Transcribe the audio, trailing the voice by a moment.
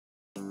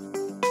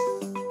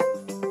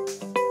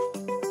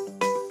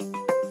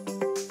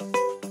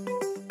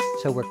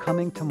So we're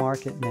coming to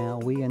market now,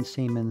 we and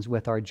Siemens,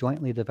 with our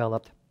jointly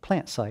developed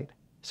PlantSight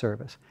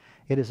service.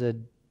 It is a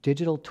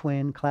digital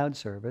twin cloud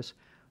service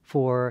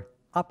for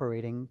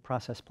operating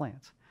process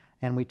plants.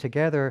 And we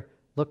together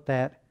looked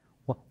at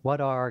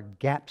what are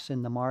gaps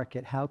in the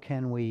market, how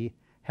can we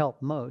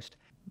help most.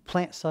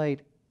 PlantSight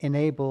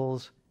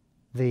enables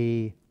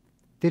the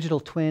digital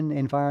twin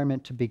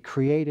environment to be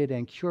created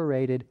and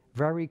curated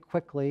very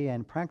quickly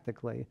and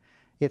practically.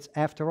 It's,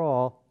 after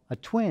all, a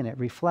twin. It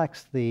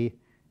reflects the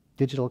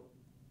digital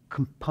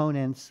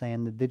components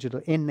and the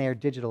digital in their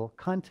digital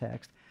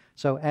context.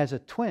 So as a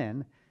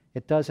twin,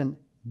 it doesn't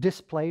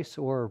displace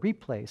or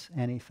replace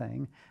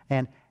anything,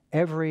 and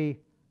every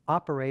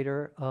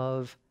operator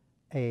of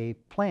a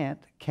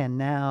plant can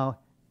now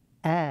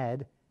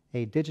add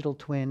a digital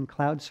twin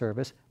cloud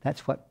service.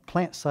 That's what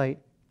PlantSight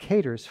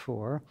caters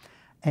for.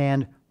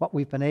 And what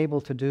we've been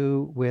able to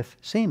do with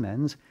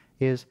Siemens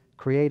is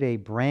create a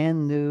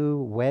brand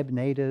new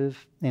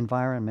web-native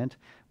environment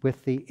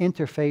with the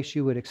interface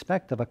you would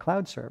expect of a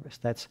cloud service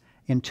that's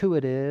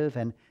intuitive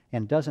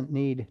and doesn't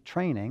need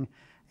training,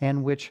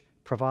 and which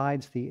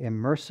provides the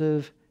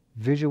immersive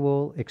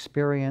visual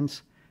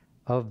experience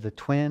of the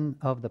twin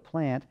of the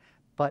plant,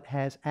 but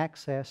has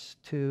access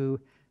to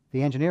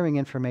the engineering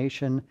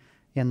information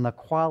in the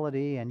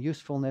quality and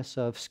usefulness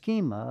of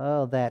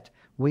schema that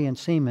we and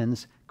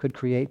Siemens could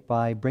create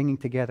by bringing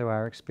together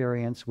our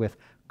experience with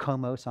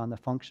Comos on the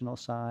functional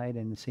side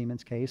in the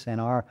Siemens case, and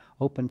our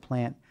open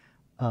plant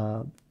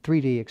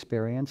 3D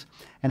experience,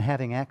 and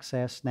having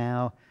access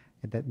now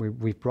that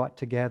we've brought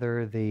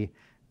together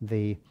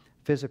the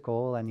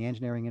physical and the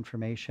engineering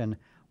information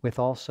with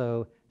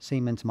also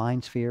Siemens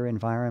MindSphere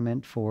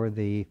environment for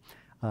the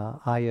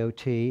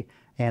IoT,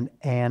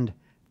 and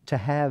to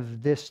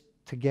have this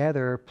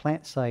together,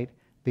 PlantSight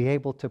be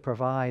able to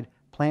provide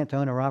plant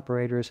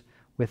owner-operators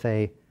with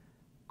a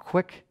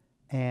quick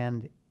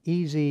and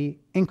easy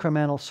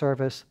incremental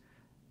service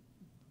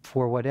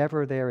for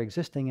whatever their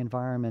existing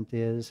environment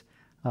is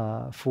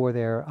for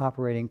their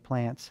operating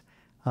plants,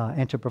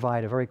 and to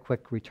provide a very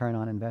quick return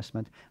on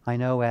investment. I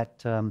know at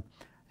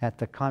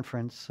the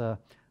conference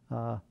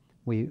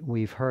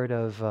we've heard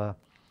of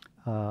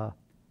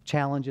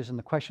challenges and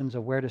the questions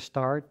of where to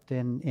start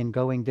in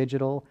going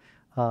digital,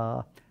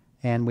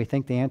 and we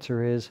think the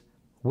answer is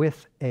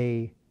with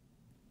a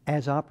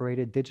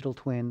as-operated digital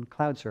twin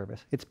cloud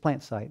service. It's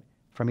PlantSight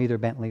from either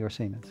Bentley or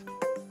Siemens.